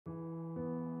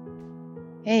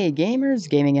Hey gamers,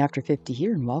 Gaming After 50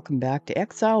 here, and welcome back to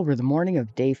Exile. We're the morning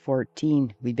of day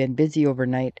 14. We've been busy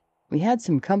overnight. We had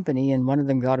some company, and one of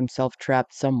them got himself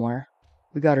trapped somewhere.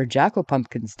 We got our jackal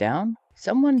pumpkins down.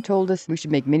 Someone told us we should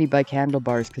make mini bike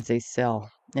handlebars because they sell,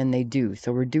 and they do,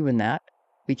 so we're doing that.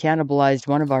 We cannibalized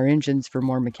one of our engines for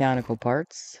more mechanical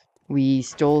parts. We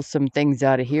stole some things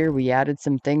out of here, we added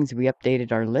some things, we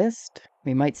updated our list.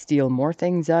 We might steal more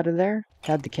things out of there.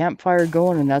 Had the campfire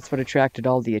going, and that's what attracted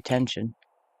all the attention.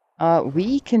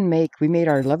 We made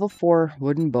our level 4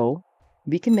 wooden bow.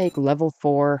 We can make level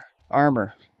 4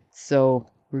 armor. So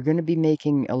we're going to be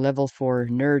making a level 4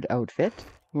 nerd outfit.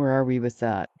 Where are we with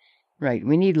that? Right,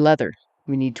 we need leather.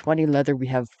 We need 20 leather, we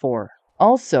have 4.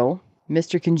 Also,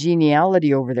 Mr.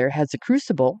 Congeniality over there has a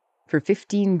crucible for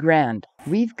 15 grand.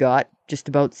 We've got just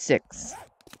about 6.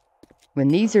 When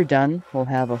these are done, we'll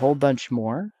have a whole bunch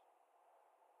more.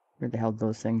 Where the hell did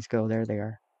those things go? There they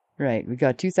are. Right, we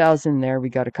got 2,000 there. We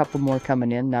got a couple more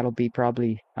coming in. That'll be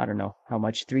probably, I don't know, how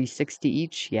much? 360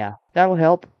 each? Yeah, that'll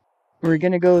help. We're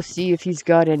gonna go see if he's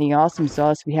got any awesome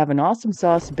sauce. We have an awesome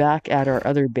sauce back at our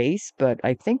other base, but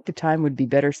I think the time would be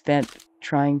better spent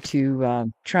trying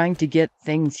to get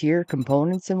things here,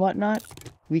 components and whatnot.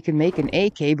 We can make an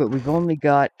AK, but we've only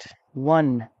got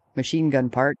one machine gun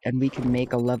part, and we can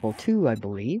make a level 2, I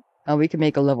believe. We can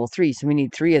make a level 3, so we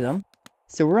need 3 of them.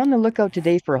 So we're on the lookout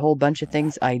today for a whole bunch of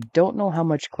things. I don't know how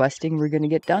much questing we're going to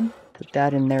get done. Put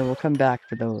that in there. We'll come back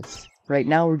for those. Right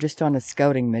now we're just on a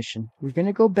scouting mission. We're going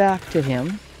to go back to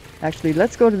him. Actually,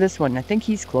 let's go to this one. I think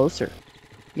he's closer.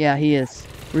 Yeah, he is.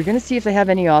 We're going to see if they have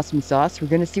any awesome sauce. We're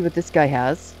going to see what this guy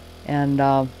has.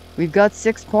 And we've got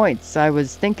 6 points. I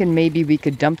was thinking maybe we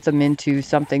could dump them into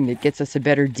something that gets us a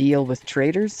better deal with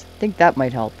traders. I think that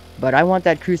might help. But I want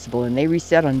that crucible, and they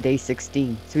reset on day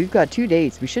 16. So we've got 2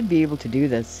 days. We should be able to do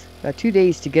this. Got 2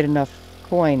 days to get enough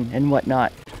coin and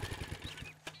whatnot.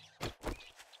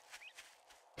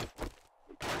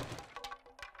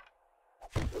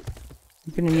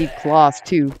 We're gonna need cloth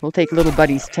too. We'll take little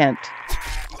buddy's tent.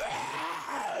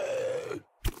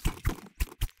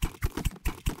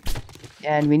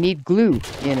 And we need glue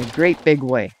in a great big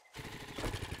way.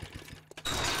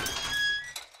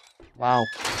 Wow.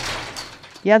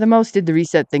 Yeah, the mouse did the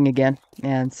reset thing again.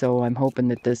 And so I'm hoping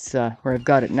that this, where I've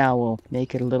got it now, will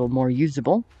make it a little more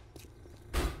usable.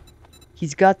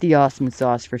 He's got the awesome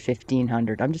sauce for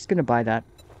 1,500. I'm just gonna buy that.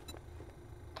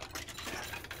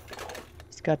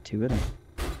 He's got 2 of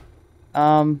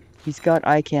them. He's got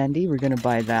eye candy. We're gonna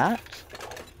buy that.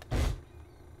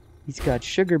 He's got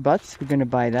sugar butts. We're gonna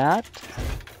buy that.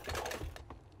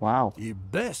 Wow. You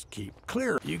best keep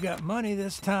clear. You got money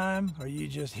this time, or you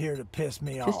just here to piss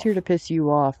me off? Just here to piss you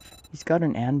off. He's got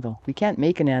an anvil. We can't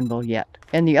make an anvil yet.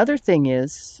 And the other thing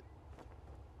is...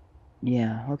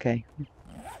 Yeah, okay.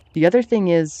 The other thing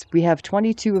is, we have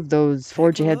 22 of those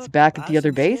forge heads back at the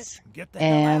other base.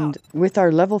 And with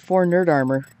our level 4 nerd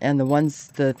armor and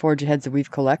the forge heads that we've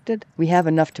collected, we have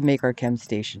enough to make our chem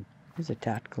station. Here's a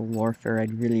tactical warfare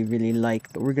I'd really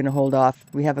like, but we're going to hold off.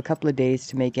 We have a couple of days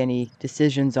to make any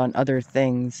decisions on other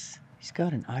things. He's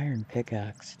got an iron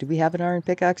pickaxe. Do we have an iron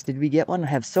pickaxe? Did we get one? I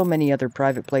have so many other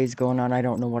private plays going on, I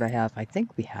don't know what I have. I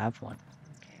think we have one.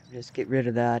 Okay, we'll just get rid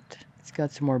of that. He's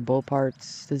got some more bow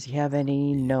parts. Does he have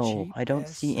any? No, I don't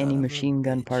see any machine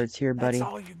gun parts here, buddy. That's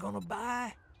all you're gonna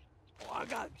buy? Well,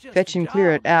 Fetch and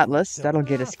clear at Atlas. That'll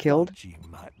get us killed.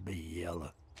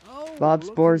 Bob's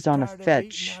Boar's on a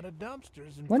fetch.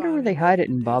 Wonder where they hide it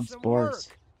in Bob's Boar's.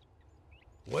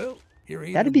 Well,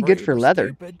 that'd be good for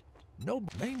leather. No,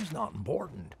 name's not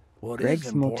important.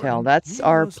 Greg's Motel. That's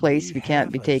our place. We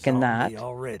can't be taking that.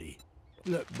 Already.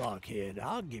 Look, Buckhead,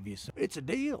 I'll give you some. It's a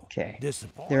deal. Okay.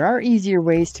 There are easier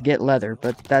ways to get leather,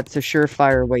 but that's a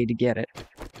surefire way to get it.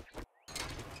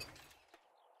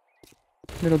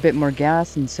 A little bit more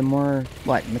gas and some more,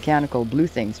 what, mechanical blue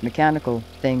things, mechanical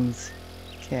things.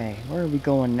 Okay, where are we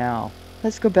going now?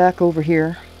 Let's go back over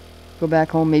here. Go back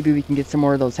home. Maybe we can get some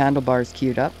more of those handlebars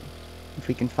queued up. If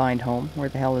we can find home. Where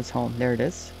the hell is home? There it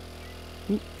is.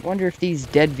 Wonder if these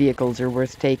dead vehicles are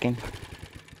worth taking.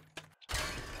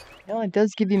 Well, it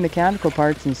does give you mechanical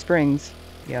parts and springs.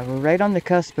 Yeah, we're right on the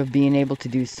cusp of being able to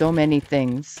do so many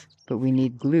things. But we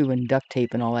need glue and duct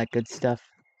tape and all that good stuff.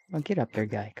 Oh, get up there,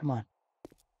 guy. Come on.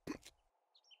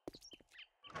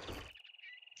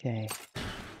 Okay.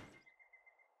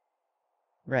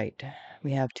 Right.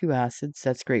 We have 2 acids.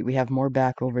 That's great. We have more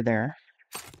back over there.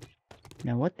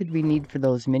 Now, what did we need for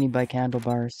those mini bike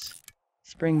handlebars?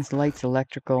 Springs, lights,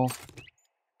 electrical.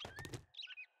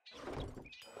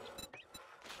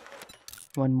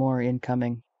 1 more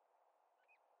incoming.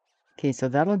 Okay, so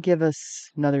that'll give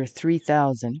us another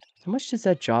 3,000. How much does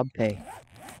that job pay?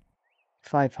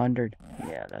 500.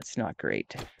 Yeah, that's not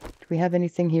great. Do we have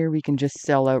anything here we can just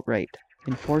sell outright?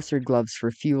 Enforcer gloves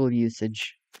for fuel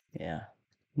usage. Yeah.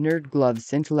 Nerd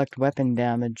gloves, intellect weapon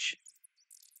damage.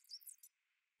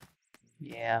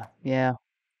 Yeah.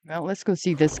 Well, let's go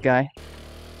see this guy.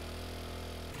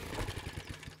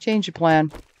 Change of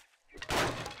plan.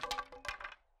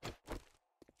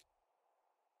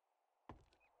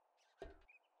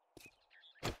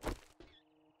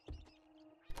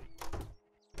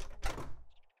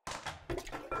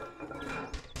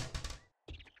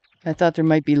 I thought there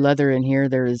might be leather in here.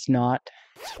 There is not.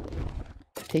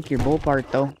 Take your bow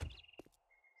part, though.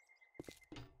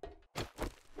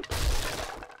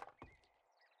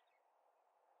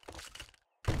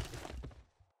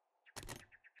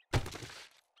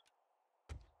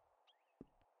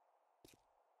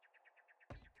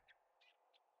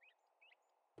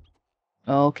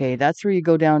 Okay, that's where you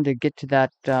go down to get to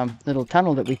that little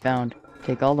tunnel that we found.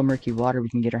 Take all the murky water we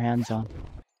can get our hands on.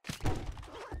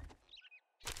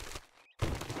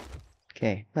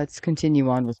 Okay, let's continue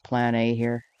on with plan A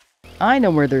here. I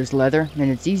know where there's leather, and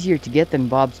it's easier to get than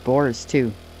Bob's Boars,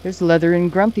 too. There's leather in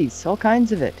Grumpy's, all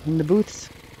kinds of it, in the booths.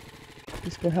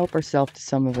 Just go help ourselves to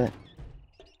some of it.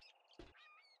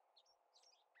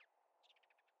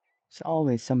 There's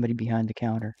always somebody behind the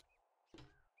counter.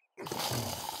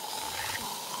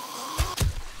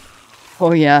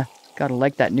 Oh yeah, gotta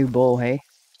like that new bow, hey?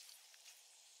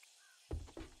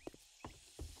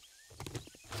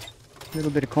 A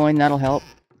little bit of coin, that'll help.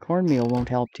 Cornmeal won't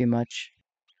help too much.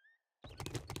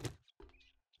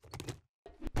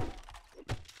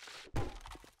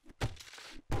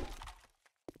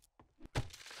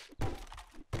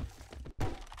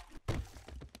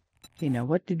 Okay, now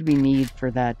what did we need for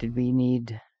that? Did we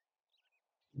need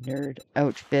nerd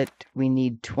outfit? We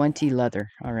need 20 leather.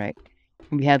 Alright.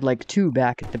 We had like 2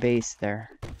 back at the base there.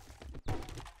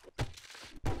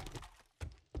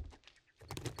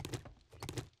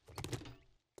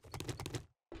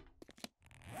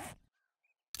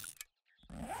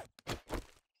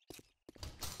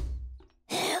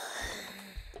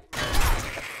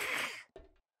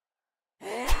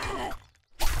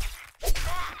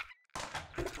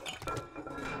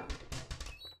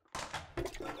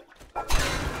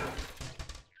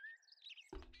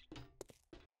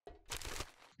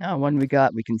 Now, one we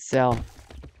got, we can sell.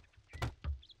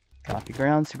 Coffee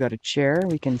grounds, we got a chair.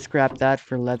 We can scrap that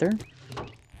for leather. How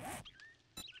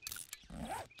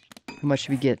much should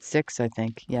we get? 6, I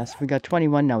think. Yes, we got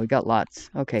 21 now. We got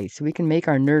lots. Okay, so we can make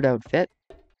our nerd outfit.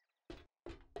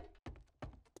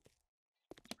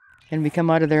 And we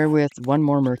come out of there with 1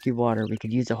 more murky water. We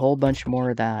could use a whole bunch more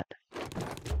of that.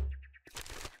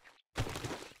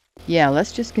 Yeah,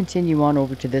 let's just continue on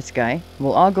over to this guy.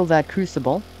 We'll ogle that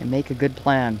crucible and make a good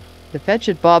plan. The fetch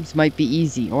at Bob's might be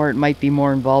easy, or it might be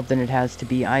more involved than it has to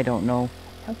be. I don't know.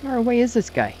 How far away is this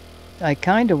guy? I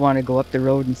kinda want to go up the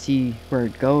road and see where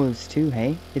it goes, too,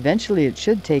 hey? Eventually it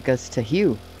should take us to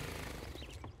Hugh.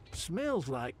 Smells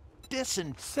like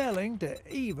decent selling to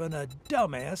even a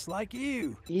dumbass like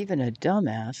you. Even a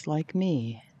dumbass like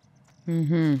me.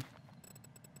 Mm-hmm.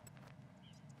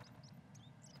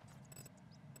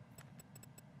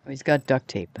 He's got duct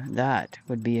tape. That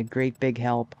would be a great big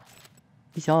help.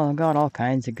 He's got all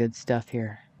kinds of good stuff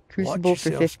here. Crucible Watch for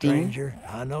yourself, 15. stranger.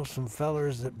 I know some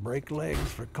fellers that break legs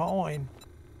for coin.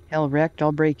 Hell, Rekt,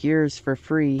 I'll break yours for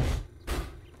free.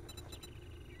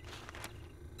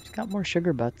 He's got more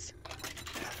sugar butts.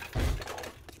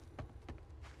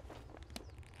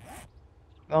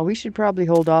 Well, we should probably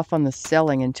hold off on the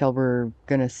selling until we're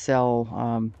gonna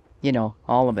sell, you know,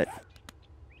 all of it.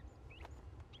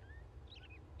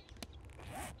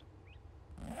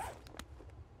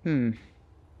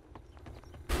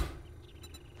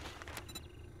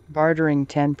 Bartering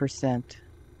 10%.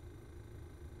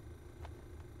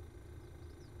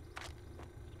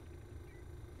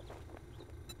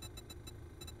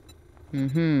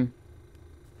 Mm-hmm.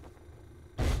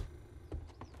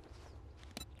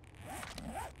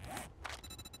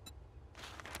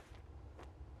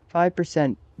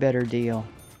 5% better deal.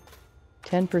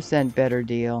 10% better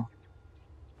deal.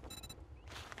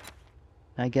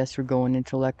 I guess we're going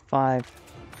intellect 5.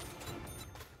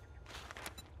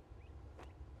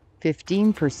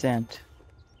 15%.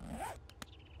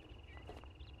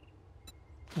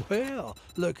 Well,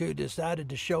 look who decided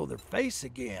to show their face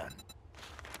again.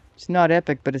 It's not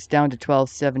epic, but it's down to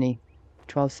 1270.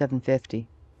 12,750.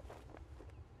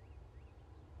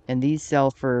 And these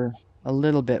sell for a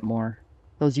little bit more.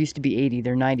 Those used to be 80,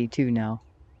 they're 92 now.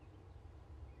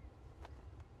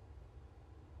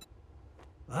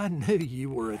 I knew you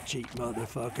were a cheap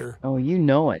motherfucker. Oh, you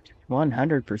know it.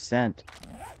 100%.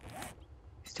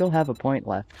 Still have a point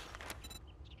left.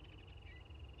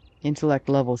 Intellect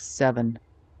level 7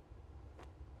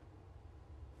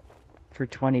 for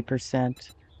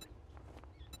 20%.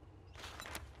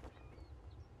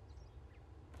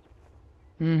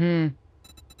 Mm-hmm.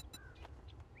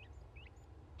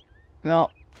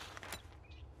 Well,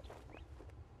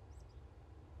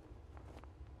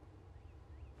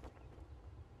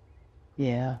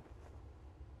 yeah.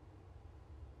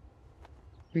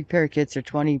 Repair kits are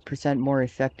 20% more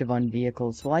effective on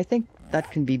vehicles. Well, I think that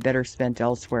can be better spent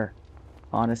elsewhere,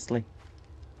 honestly.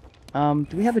 Do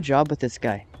we have a job with this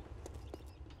guy?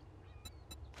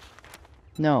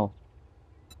 No.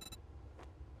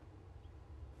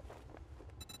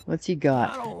 What's he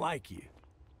got? I don't like you.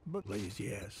 But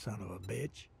lazy ass son of a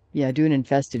bitch. Yeah, doing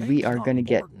infested. We Name's are not gonna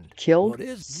get important. killed What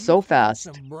is you so got fast.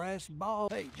 some brass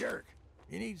balls? Hey, jerk.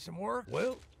 You need some work?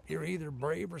 Well, you're either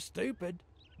brave or stupid.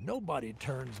 Nobody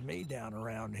turns me down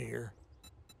around here.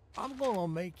 I'm gonna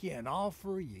make you an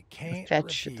offer you can't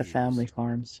Fetch at the family refuse.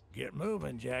 farms. Get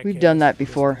moving, jackass. We've done that This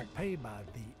before. don't pay by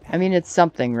the I mean, it's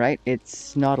something, right?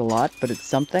 It's not a lot, but it's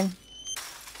something.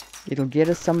 It'll get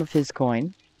us some of his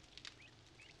coin.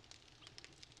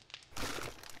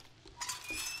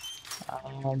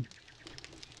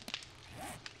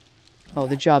 Oh,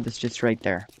 the job is just right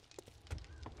there.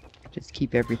 Just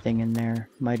keep everything in there.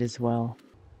 Might as well.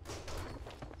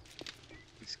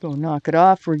 Let's go knock it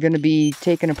off. We're going to be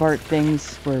taking apart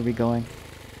things. Where are we going?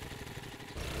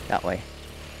 That way.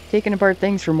 Taking apart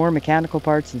things for more mechanical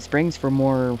parts and springs for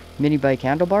more mini bike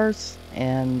handlebars.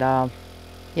 And,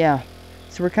 yeah.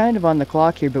 So we're kind of on the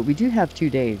clock here, but we do have 2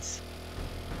 days.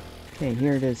 Okay,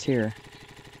 here it is here.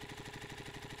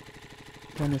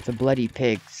 Done with the bloody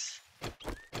pigs.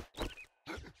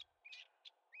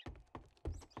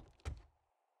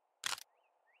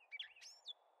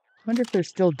 Wonder if they're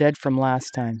still dead from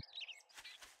last time.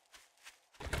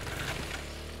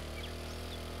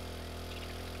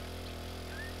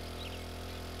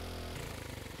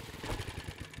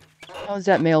 How's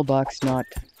that mailbox not?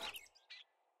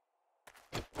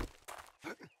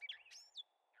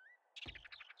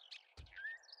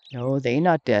 No, they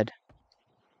not dead.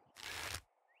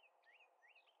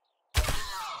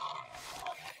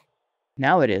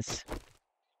 Now it is.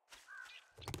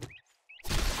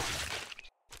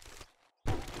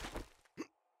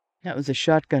 That was a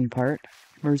shotgun part.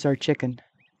 Where's our chicken?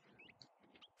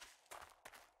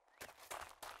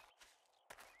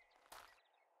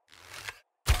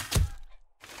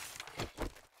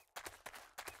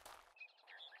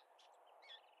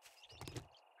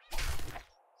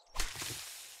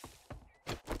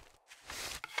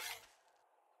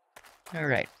 All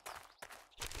right.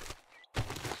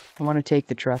 I want to take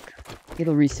the truck.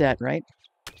 It'll reset, right?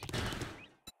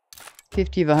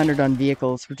 50 of 100 on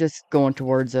vehicles. We're just going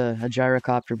towards a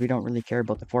gyrocopter. We don't really care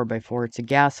about the 4x4. It's a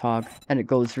gas hog, and it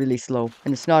goes really slow,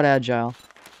 and it's not agile.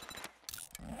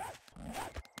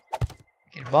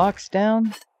 Get a box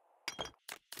down.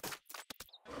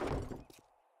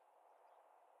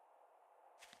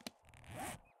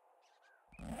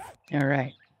 All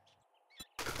right.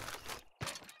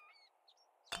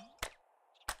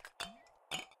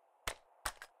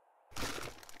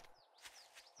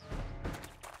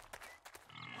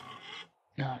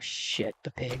 Oh, shit, the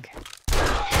pig.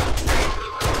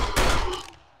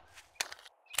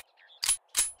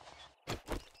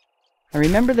 I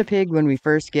remember the pig when we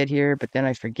first get here, but then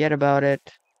I forget about it.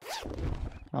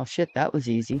 Oh, shit, that was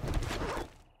easy.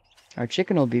 Our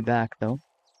chicken will be back, though.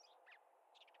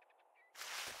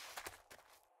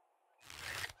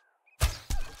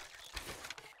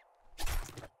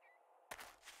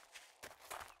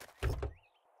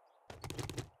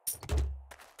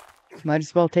 Might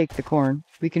as well take the corn.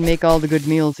 We can make all the good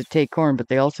meals that take corn, but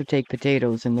they also take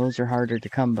potatoes, and those are harder to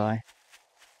come by.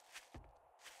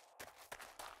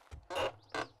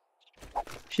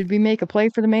 Should we make a play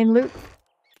for the main loot?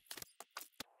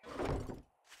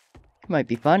 Might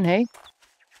be fun, hey?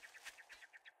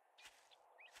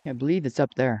 I believe it's up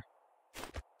there.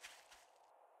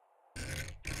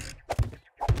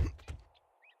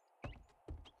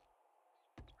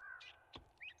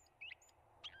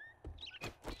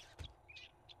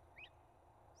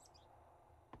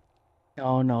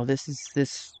 Oh no, this is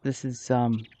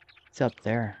it's up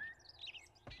there.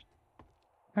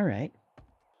 All right.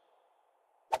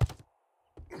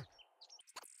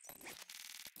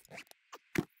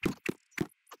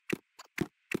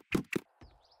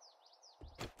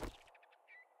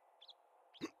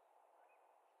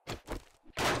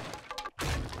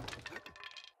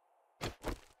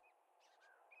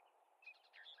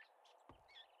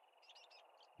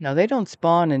 Now they don't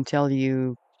spawn until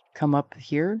you come up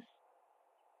here.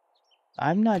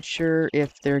 I'm not sure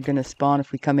if they're gonna spawn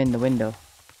if we come in the window.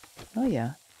 Oh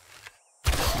yeah.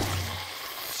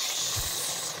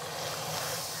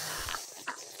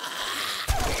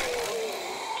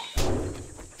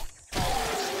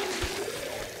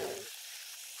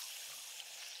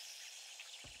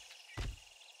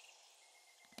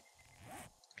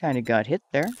 Kind of got hit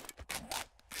there.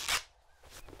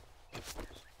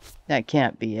 That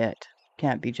can't be it.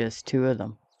 Can't be just two of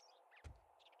them.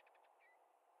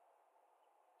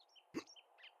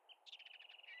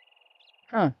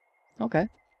 Huh. Okay.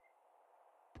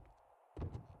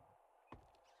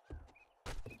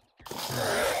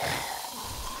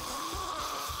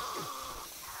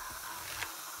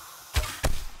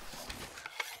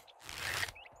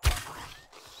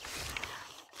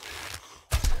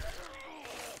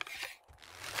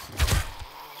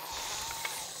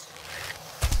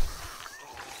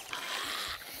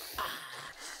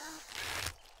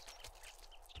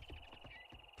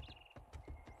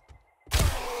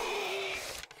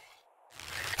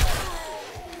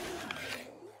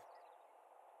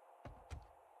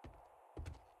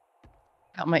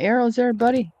 Got my arrows there,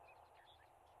 buddy.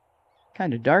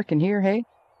 Kind of dark in here, hey?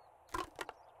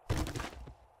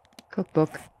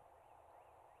 Cookbook.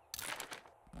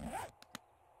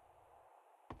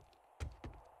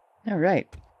 All right.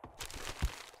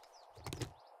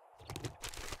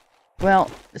 Well,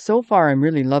 so far I'm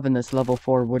really loving this level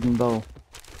 4 wooden bow.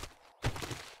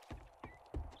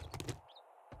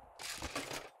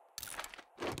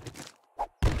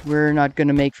 We're not going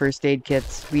to make first aid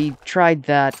kits. We tried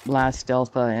that last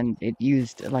alpha and it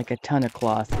used like a ton of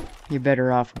cloth. You're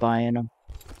better off buying them.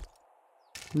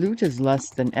 Loot is less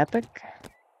than epic.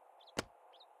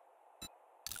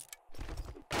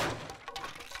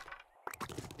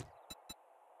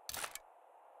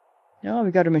 Oh,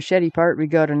 we got a machete part. We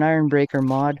got an iron breaker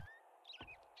mod.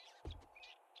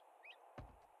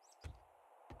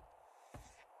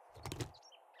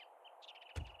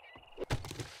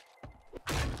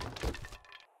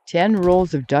 Ten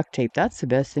rolls of duct tape. That's the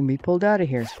best thing we pulled out of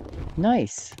here.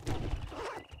 Nice.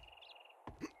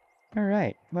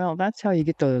 Alright, well, that's how you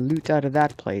get the loot out of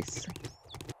that place.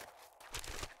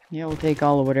 Yeah, we'll take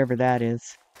all of whatever that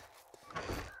is.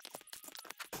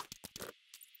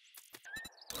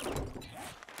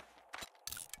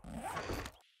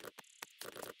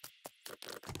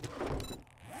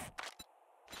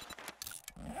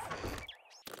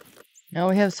 Now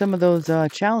we have some of those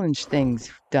challenge things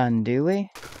done, do we?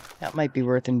 That might be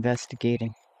worth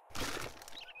investigating.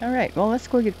 Alright, well, let's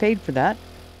go get paid for that.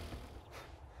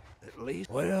 At least,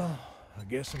 well, I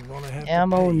guess I'm gonna have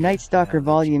Ammo, to pay Night you Stalker now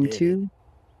that you Volume did it. 2.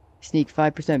 Sneak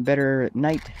 5% better at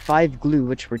night. 5 glue,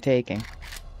 which we're taking.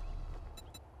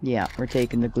 Yeah, we're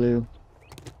taking the glue.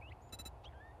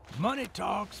 Money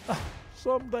talks.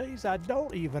 Some days I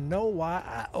don't even know why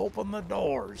I open the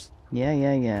doors.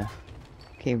 Yeah.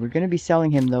 Okay, we're gonna be selling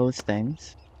him those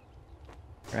things.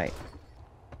 Right.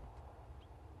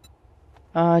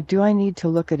 Do I need to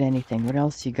look at anything? What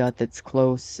else you got that's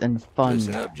close and fun?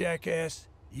 Listen up, jackass.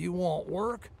 You want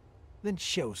work? Then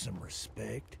show some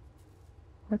respect.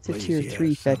 What's a Please, tier yeah,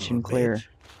 3 son fetch of a and clear? bitch.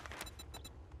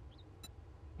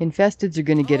 Infesteds are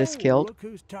gonna get us killed. Look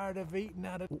who's tired of eating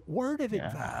out of word of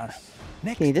advice.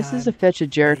 Next Okay, this is a time, fetch at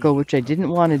Jericho, pay which I for didn't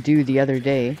the want to work. do the other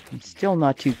day. I'm still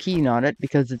not too keen on it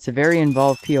because it's a very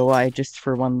involved POI just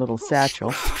for one little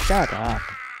satchel. Shut up.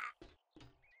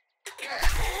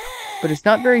 But it's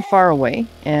not very far away,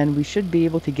 and we should be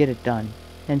able to get it done.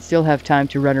 And still have time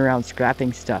to run around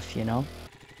scrapping stuff, you know?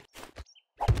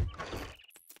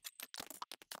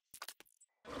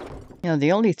 You know,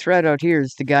 the only threat out here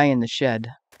is the guy in the shed.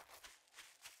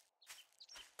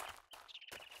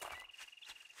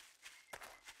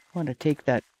 I want to take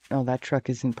that... Oh, that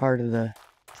truck isn't part of the...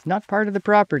 It's not part of the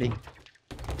property.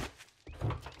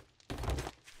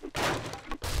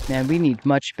 Man, we need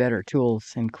much better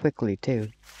tools, and quickly, too.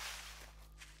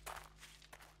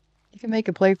 You can make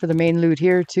a play for the main loot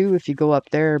here, too, if you go up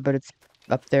there, but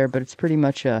it's pretty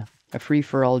much a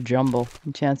free-for-all jumble.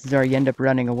 And chances are you end up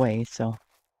running away, so...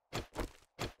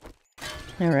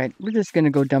 Alright, we're just gonna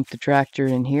go dump the tractor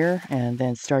in here, and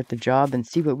then start the job and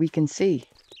see what we can see.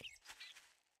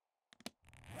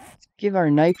 Give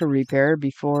our knife a repair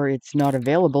before it's not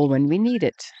available when we need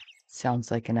it.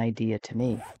 Sounds like an idea to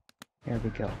me. There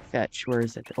we go. Fetch. Where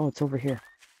is it? Oh, it's over here.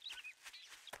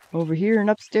 Over here and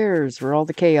upstairs, where all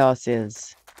the chaos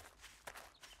is.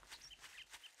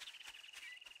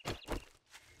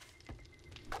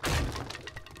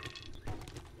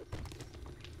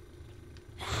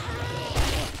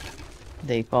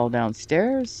 They fall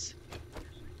downstairs.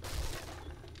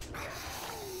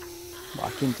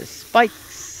 Walk into spikes.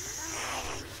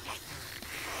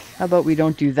 How about we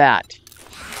don't do that?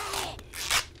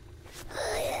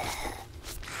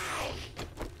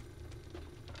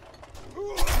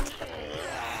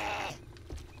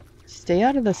 Stay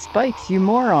out of the spikes, you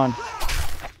moron.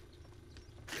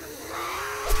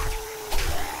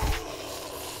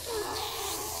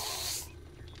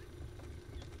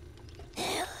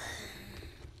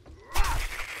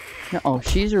 Uh-oh,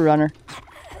 she's a runner.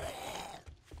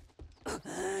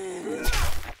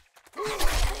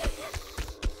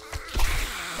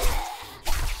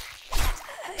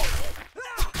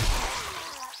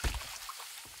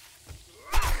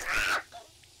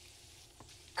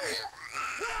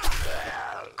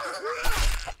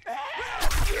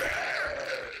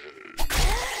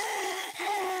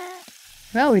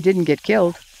 Well, we didn't get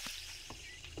killed.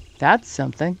 That's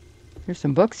something. There's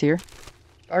some books here.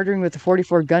 Bartering with a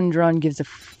 44 gun drawn gives a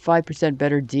 5%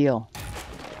 better deal.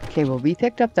 Okay, well, we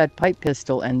picked up that pipe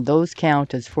pistol, and those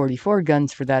count as 44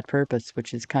 guns for that purpose,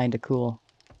 which is kind of cool.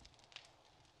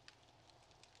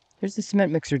 There's the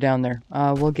cement mixer down there.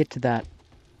 We'll get to that.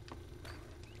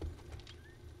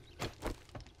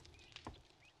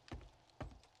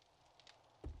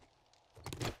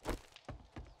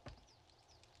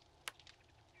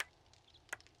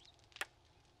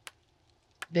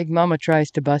 Big Mama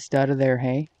tries to bust out of there,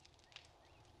 hey?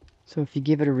 So if you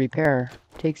give it a repair,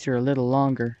 it takes her a little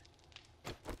longer.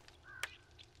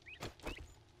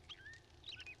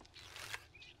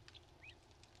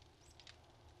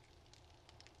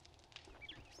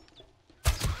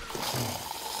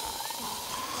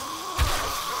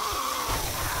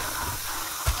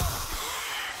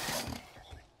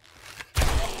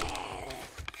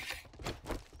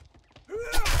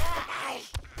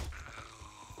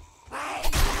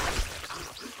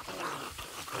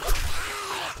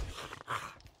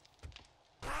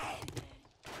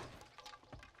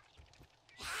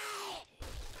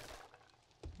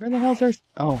 Where the hell's our...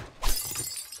 Oh.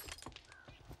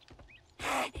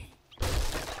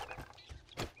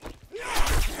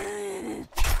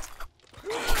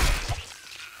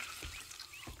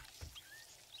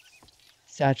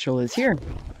 Satchel is here.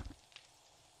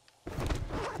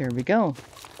 There we go.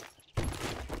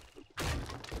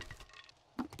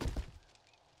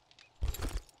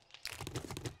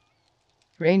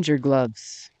 Ranger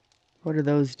gloves. What do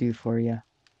those do for you?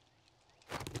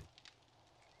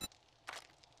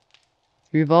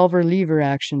 Revolver lever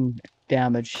action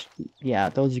damage. Yeah,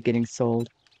 those are getting sold.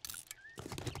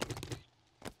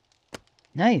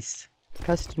 Nice.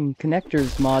 Custom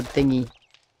connectors mod thingy.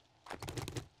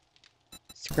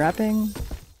 Scrapping.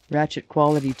 Ratchet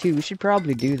quality too. We should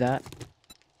probably do that.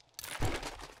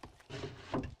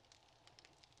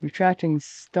 Retracting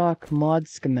stock mod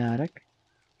schematic.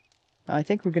 I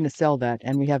think we're going to sell that.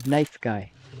 And we have knife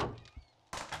guy.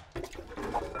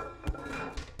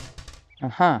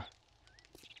 Uh-huh.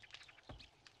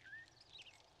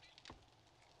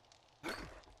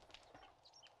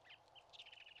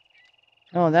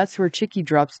 Oh, that's where Chicky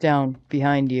drops down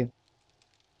behind you.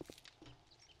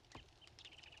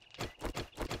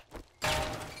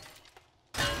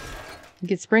 You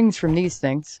get springs from these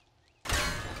things.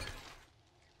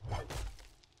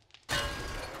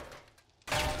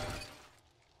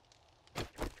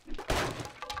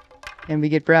 And we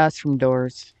get brass from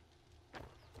doors.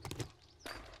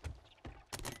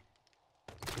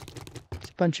 It's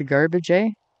a bunch of garbage, eh?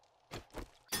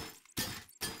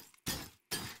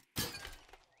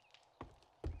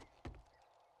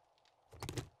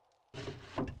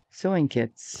 Sewing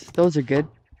kits. Those are good.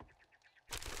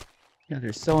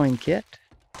 Another sewing kit.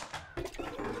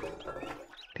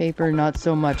 Paper, not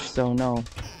so much so, no.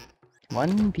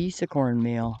 One piece of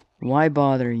cornmeal. Why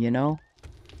bother, you know?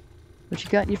 What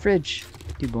you got in your fridge?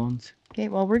 2 bones. Okay,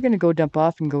 well, we're gonna go dump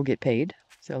off and go get paid.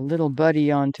 So, little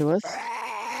buddy onto us.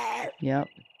 Yep.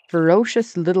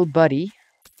 Ferocious little buddy.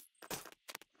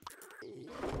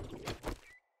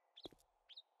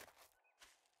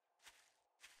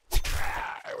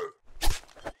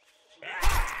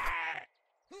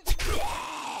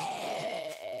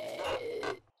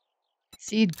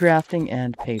 Seed grafting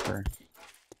and paper.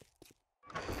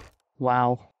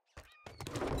 Wow.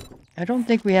 I don't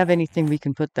think we have anything we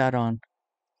can put that on.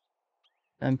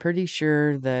 I'm pretty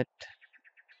sure that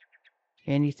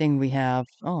anything we have...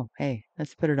 Oh, hey,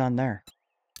 let's put it on there.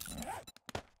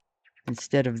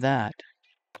 Instead of that.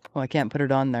 Oh, I can't put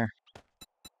it on there.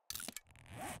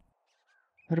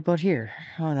 What about here?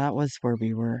 Oh, that was where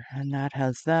we were. And that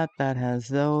has that has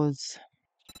those.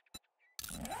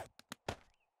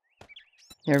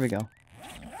 There we go.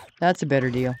 That's a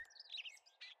better deal.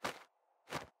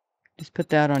 Just put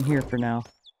that on here for now.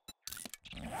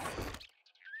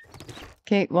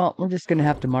 Okay, well, we're just going to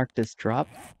have to mark this drop.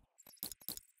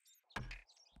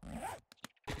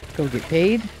 Go get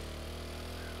paid.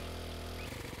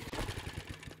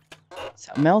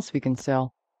 Something else we can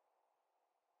sell.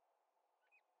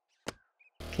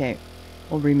 Okay,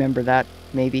 we'll remember that,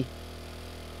 maybe.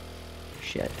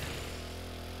 Shit.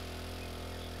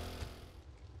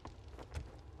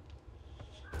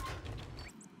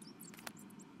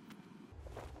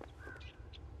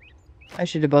 I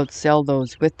should about sell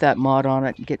those with that mod on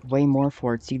it and get way more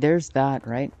for it. See, there's that,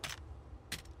 right?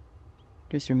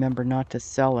 Just remember not to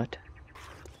sell it.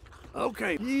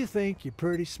 Okay, you think you're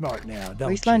pretty smart now, don't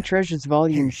Wasteland you? Treasures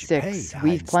Volume Here's your pay, 6.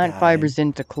 Weave plant Einstein. fibers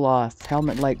into cloth.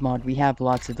 Helmet light mod. We have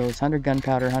lots of those. 100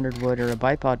 gunpowder, 100 wood, or a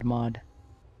bipod mod.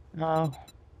 Oh.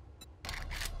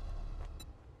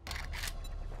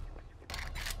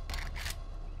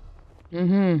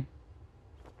 Mm-hmm.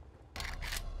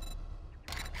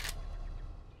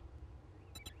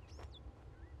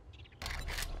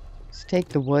 Let's take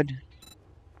the wood.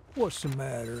 What's the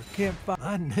matter? Can't find...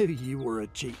 I knew you were a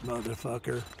cheap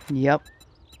motherfucker. Yep.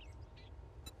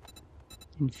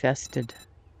 Infested.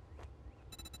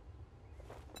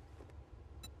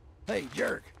 Hey,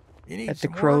 jerk. You need At the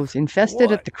some crows. work?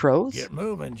 Infested at What? the crows? Get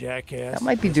moving, jackass. That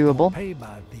might be This won't doable. pay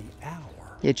by the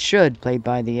hour. It should play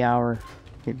by the hour.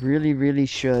 It really, really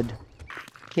should.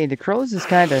 Okay, the crows is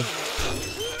kind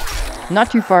of not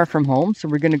too far from home, so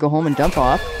we're going to go home and dump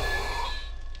off.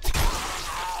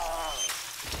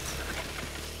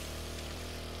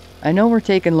 I know we're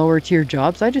taking lower tier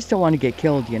jobs. I just don't want to get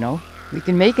killed, you know. We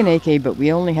can make an AK, but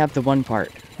we only have the one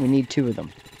part. We need 2 of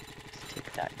them. Let's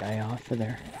take that guy off of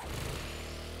there.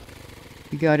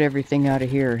 We got everything out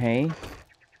of here, hey?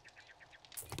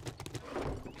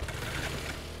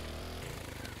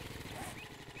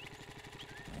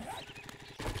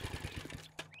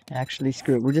 Actually,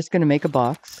 screw it. We're just going to make a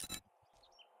box.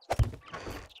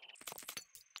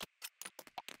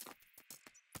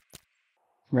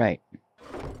 Right.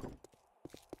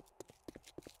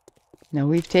 Now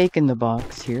we've taken the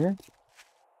box here.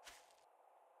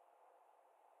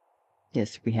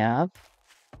 Yes, we have.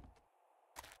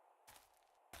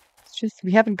 It's just,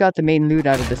 we haven't got the main loot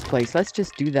out of this place. Let's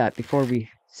just do that before we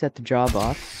set the job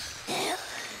off.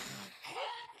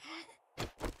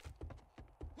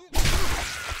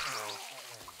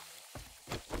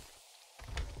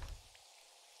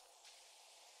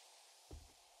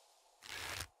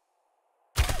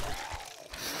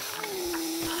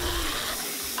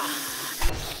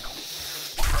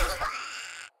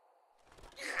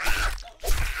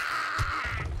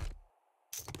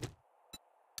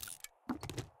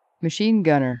 Machine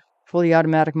Gunner. Fully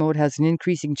automatic mode has an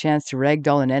increasing chance to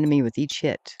ragdoll an enemy with each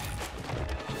hit.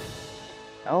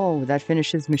 Oh, that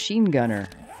finishes Machine Gunner.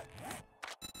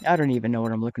 I don't even know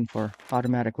what I'm looking for.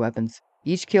 Automatic weapons.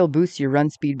 Each kill boosts your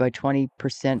run speed by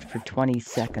 20% for 20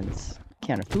 seconds.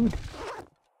 Can of food.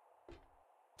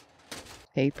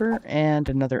 Paper and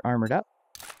another armored up.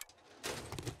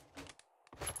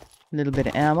 A little bit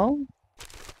of ammo.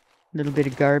 A little bit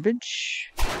of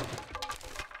garbage.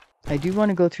 I do want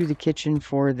to go through the kitchen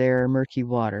for their murky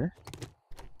water.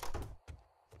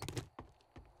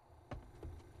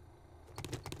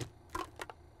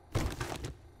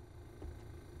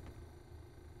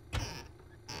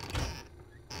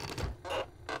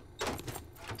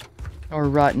 Or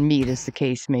rotten meat, as the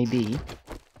case may be.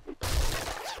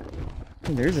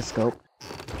 Oh, there's a scope.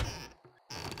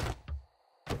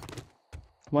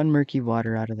 1 murky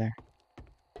water out of there.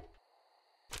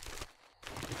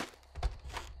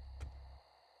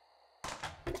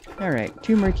 Alright,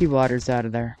 2 murky waters out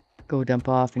of there. Go dump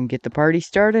off and get the party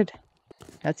started.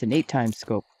 That's an 8 times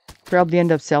scope. Probably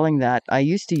end up selling that. I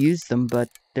used to use them, but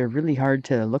they're really hard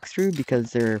to look through because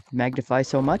they're magnify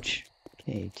so much.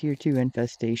 Okay, tier 2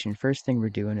 infestation. First thing we're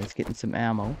doing is getting some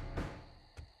ammo.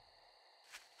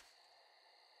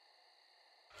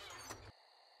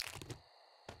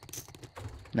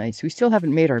 Nice. We still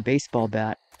haven't made our baseball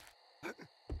bat.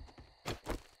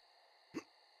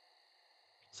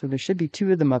 So there should be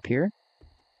 2 of them up here.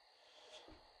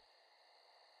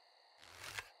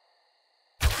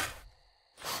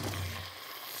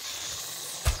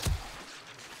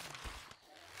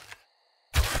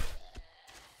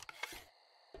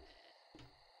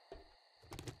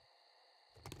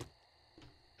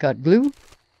 Got glue?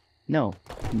 No.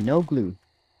 No glue.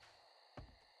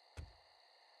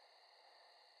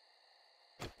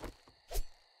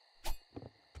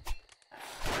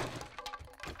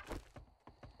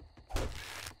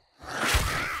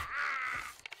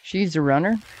 She's a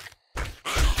runner.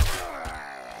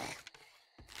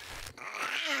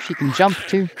 She can jump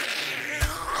too.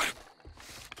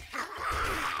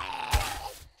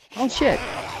 Oh shit.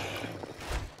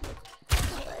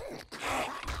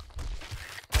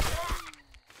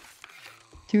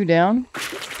 2 down.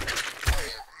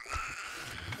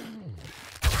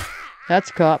 That's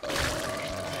a cop.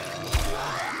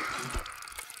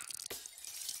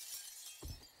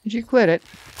 Did you quit it?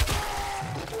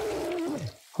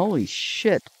 Holy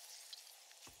shit.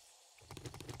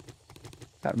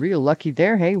 Got real lucky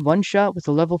there, hey? One shot with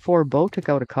a level 4 bow took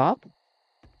out a cop.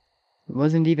 It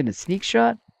wasn't even a sneak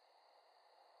shot.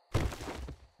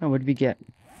 Oh, what did we get?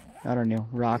 I don't know,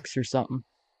 rocks or something.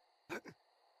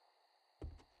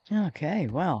 Okay,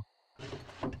 well.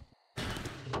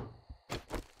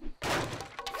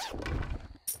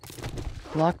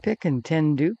 Lockpick and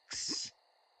 10 dukes.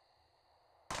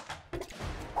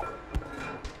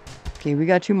 Okay, we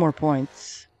got 2 more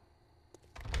points.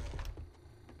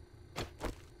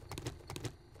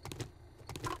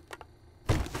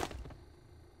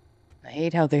 I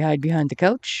hate how they hide behind the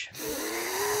couch.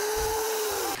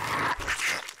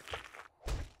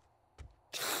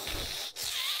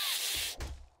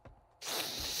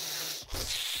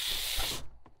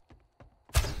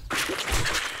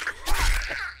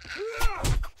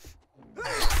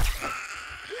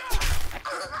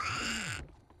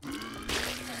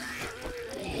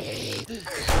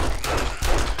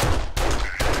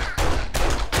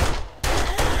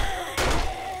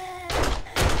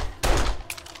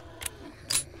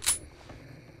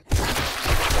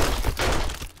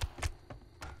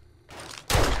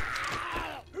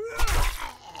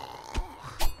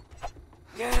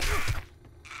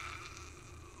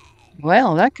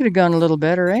 Well, that could have gone a little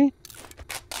better, eh?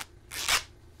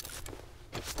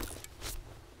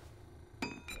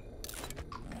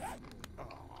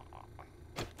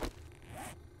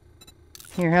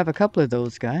 Here, have a couple of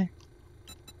those, guy.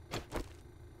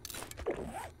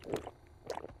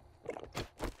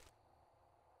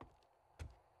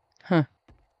 Huh.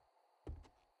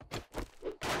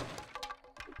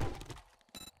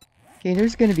 Okay,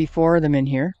 there's going to be 4 of them in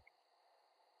here.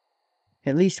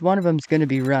 At least one of them's going to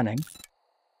be running.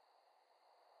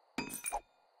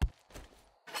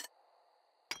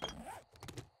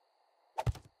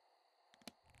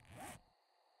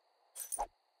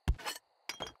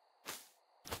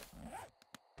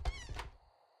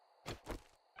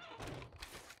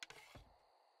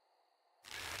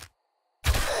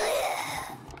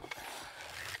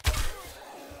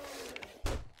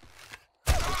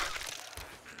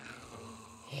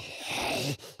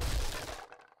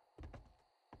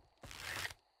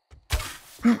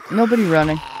 Nobody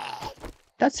running.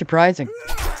 That's surprising.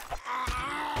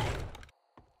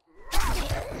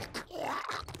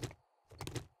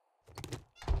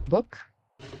 Book?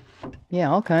 Yeah,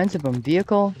 all kinds of them.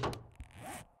 Vehicle,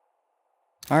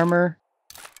 armor,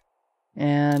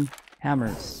 and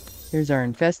hammers. Here's our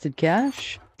infested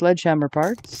cache. Sledgehammer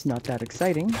parts, not that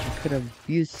exciting. Could have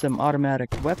used some automatic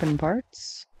weapon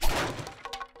parts.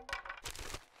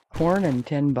 Corn and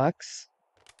 $10.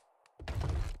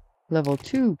 Level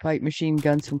 2 pipe machine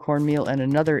guns from cornmeal and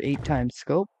another 8x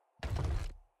scope.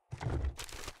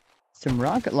 Some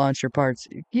rocket launcher parts.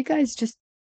 You guys just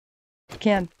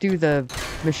can't do the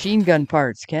machine gun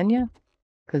parts, can you?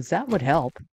 Because that would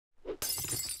help.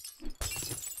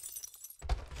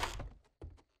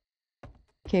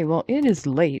 Okay, well, it is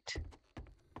late.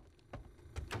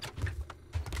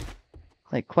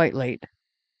 Like, quite late.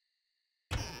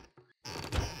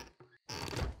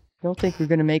 Don't think we're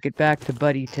going to make it back to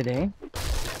Buddy today.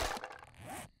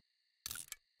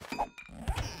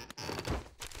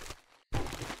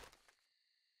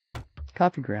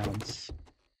 Coffee grounds.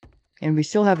 And we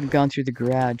still haven't gone through the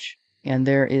garage. And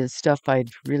there is stuff I'd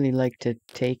really like to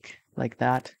take, like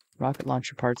that. Rocket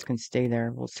launcher parts can stay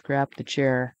there. We'll scrap the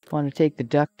chair. Want to take the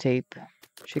duct tape.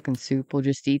 Chicken soup, we'll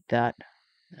just eat that.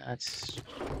 That's,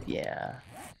 yeah.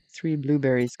 3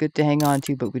 blueberries. Good to hang on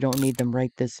to, but we don't need them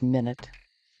right this minute.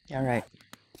 All right.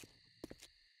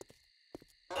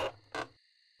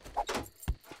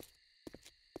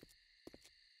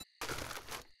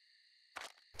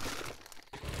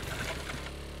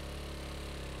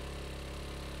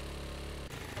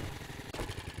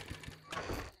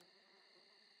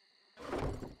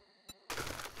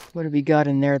 What have we got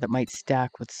in there that might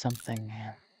stack with something?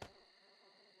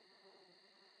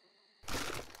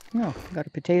 Oh, got a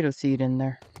potato seed in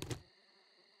there.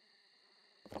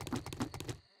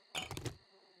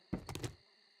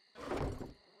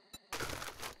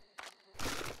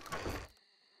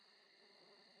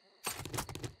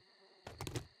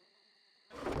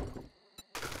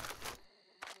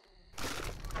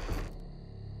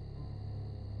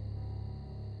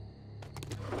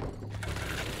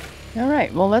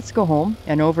 Alright, well, let's go home.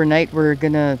 And overnight, we're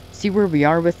gonna see where we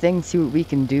are with things, see what we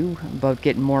can do about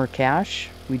getting more cash.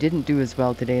 We didn't do as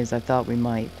well today as I thought we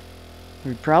might.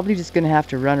 We're probably just gonna have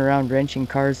to run around wrenching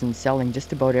cars and selling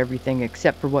just about everything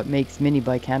except for what makes mini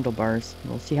bike handlebars.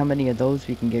 We'll see how many of those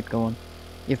we can get going.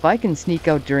 If I can sneak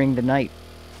out during the night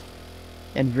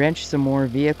and wrench some more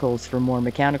vehicles for more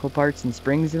mechanical parts and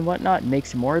springs and whatnot and make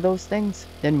some more of those things,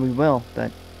 then we will.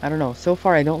 But I don't know. So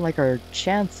far, I don't like our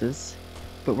chances.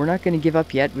 But we're not going to give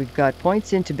up yet. We've got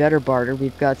points into better barter.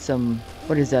 We've got some,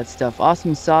 what is that stuff?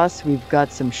 Awesome sauce. We've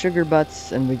got some sugar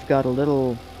butts, and we've got a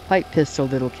little pipe pistol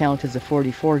that'll count as a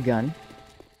 44 gun.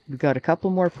 We've got a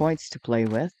couple more points to play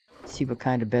with. See what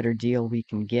kind of better deal we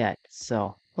can get.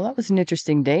 So, well, that was an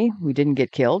interesting day. We didn't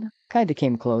get killed. Kind of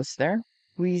came close there.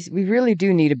 We really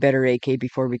do need a better AK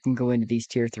before we can go into these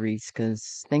tier 3s,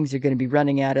 because things are going to be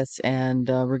running at us, and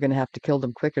we're going to have to kill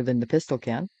them quicker than the pistol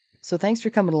can. So thanks for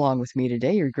coming along with me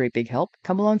today. You're a great big help.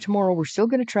 Come along tomorrow. We're still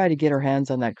going to try to get our hands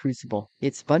on that crucible.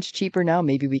 It's a bunch cheaper now.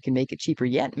 Maybe we can make it cheaper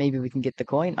yet. Maybe we can get the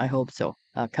coin. I hope so.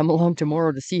 Come along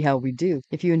tomorrow to see how we do.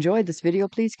 If you enjoyed this video,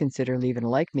 please consider leaving a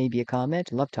like, maybe a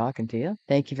comment. Love talking to you.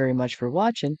 Thank you very much for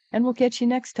watching, and we'll catch you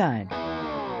next time.